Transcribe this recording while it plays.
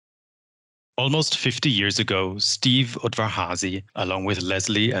Almost 50 years ago, Steve Udvar-Hazy, along with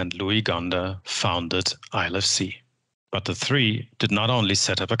Leslie and Louis Gonda, founded ILFC. But the three did not only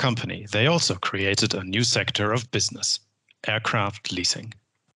set up a company, they also created a new sector of business, aircraft leasing.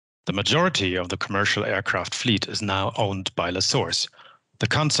 The majority of the commercial aircraft fleet is now owned by lessors. The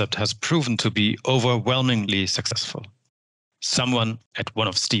concept has proven to be overwhelmingly successful. Someone at one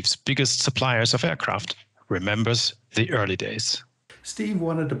of Steve's biggest suppliers of aircraft remembers the early days. Steve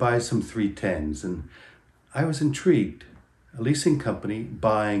wanted to buy some 310s, and I was intrigued. A leasing company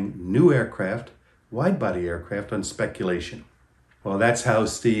buying new aircraft, wide-body aircraft, on speculation. Well, that's how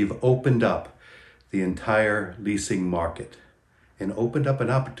Steve opened up the entire leasing market and opened up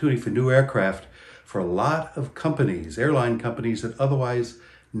an opportunity for new aircraft for a lot of companies, airline companies that otherwise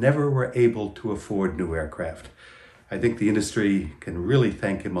never were able to afford new aircraft. I think the industry can really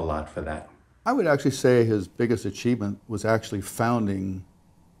thank him a lot for that. I would actually say his biggest achievement was actually founding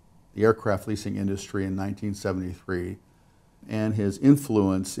the aircraft leasing industry in 1973 and his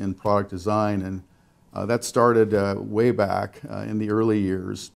influence in product design, and that started way back in the early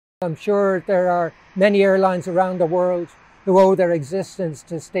years. I'm sure there are many airlines around the world who owe their existence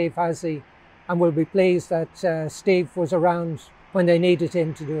to Steve Hazy and will be pleased that Steve was around when they needed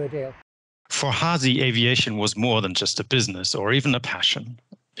him to do a deal. For Hazy, aviation was more than just a business or even a passion.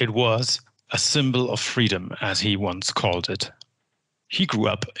 It was a symbol of freedom, as he once called it. He grew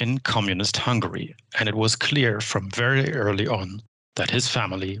up in communist Hungary, and it was clear from very early on that his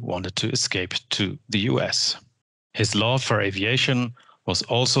family wanted to escape to the US. His love for aviation was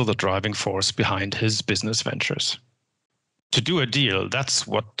also the driving force behind his business ventures. To do a deal, that's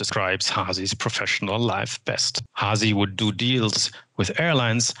what describes Hazy's professional life best. Hazy would do deals with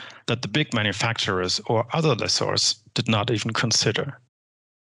airlines that the big manufacturers or other lessors did not even consider.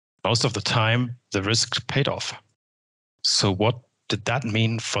 Most of the time, the risk paid off. So what did that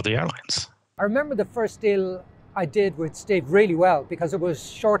mean for the airlines? I remember the first deal I did with Steve really well, because it was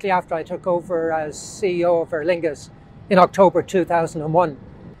shortly after I took over as CEO of Aer Lingus in October 2001.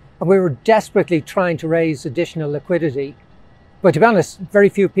 And we were desperately trying to raise additional liquidity. But to be honest, very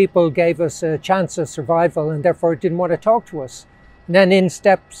few people gave us a chance of survival and therefore didn't want to talk to us. And then in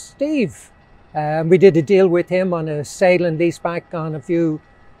stepped Steve. We did a deal with him on a sale and leaseback on a few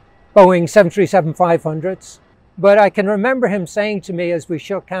Boeing 737-500s. But I can remember him saying to me as we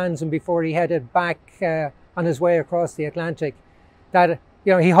shook hands and before he headed back on his way across the Atlantic that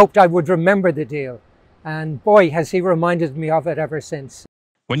he hoped I would remember the deal. And boy, has he reminded me of it ever since.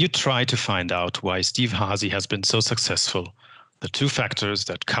 When you try to find out why Steve Hazy has been so successful, the two factors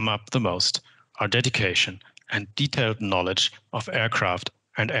that come up the most are dedication and detailed knowledge of aircraft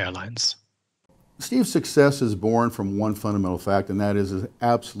and airlines. Steve's success is born from one fundamental fact, and that is his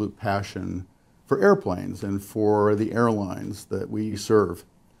absolute passion for airplanes and for the airlines that we serve.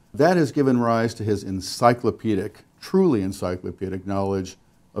 That has given rise to his encyclopedic, truly encyclopedic knowledge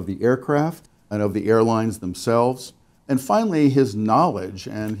of the aircraft and of the airlines themselves. And finally, his knowledge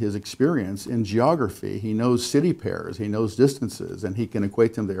and his experience in geography. He knows city pairs, he knows distances, and he can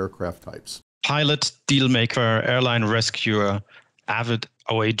equate them to aircraft types. Pilot, dealmaker, airline rescuer, avid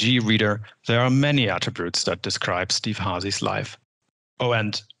OAG reader, there are many attributes that describe Steve Hazy's life. Oh,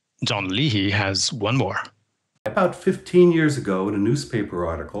 and John Leahy has one more. About 15 years ago, in a newspaper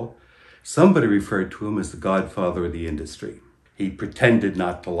article, somebody referred to him as the godfather of the industry. He pretended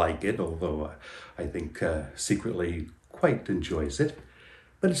not to like it, although I think secretly quite enjoys it.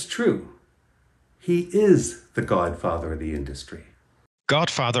 But it's true. He is the godfather of the industry.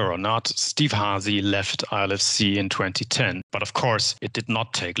 Godfather or not, Steve Hazy left ILFC in 2010, but of course it did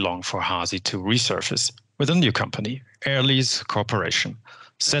not take long for Hazy to resurface with a new company, Air Lease Corporation,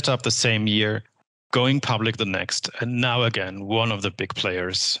 set up the same year, going public the next, and now again one of the big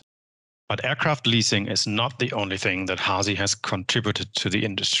players. But aircraft leasing is not the only thing that Hazy has contributed to the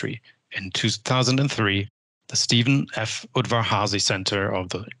industry. In 2003, the Stephen F. Udvar-Hazy Center of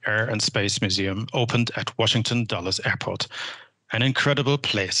the Air and Space Museum opened at Washington Dulles Airport, an incredible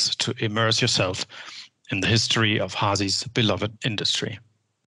place to immerse yourself in the history of Hazy's beloved industry.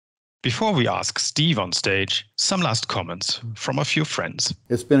 Before we ask Steve on stage, some last comments from a few friends.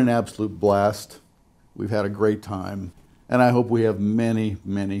 It's been an absolute blast. We've had a great time, and I hope we have many,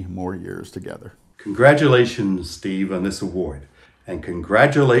 many more years together. Congratulations, Steve, on this award. And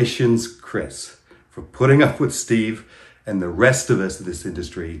congratulations, Chris, for putting up with Steve and the rest of us in this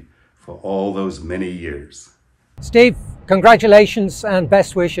industry for all those many years. Steve, congratulations and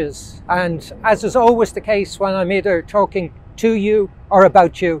best wishes. And as is always the case when I'm either talking to you or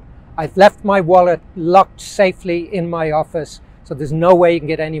about you, I've left my wallet locked safely in my office, so there's no way you can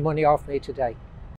get any money off me today.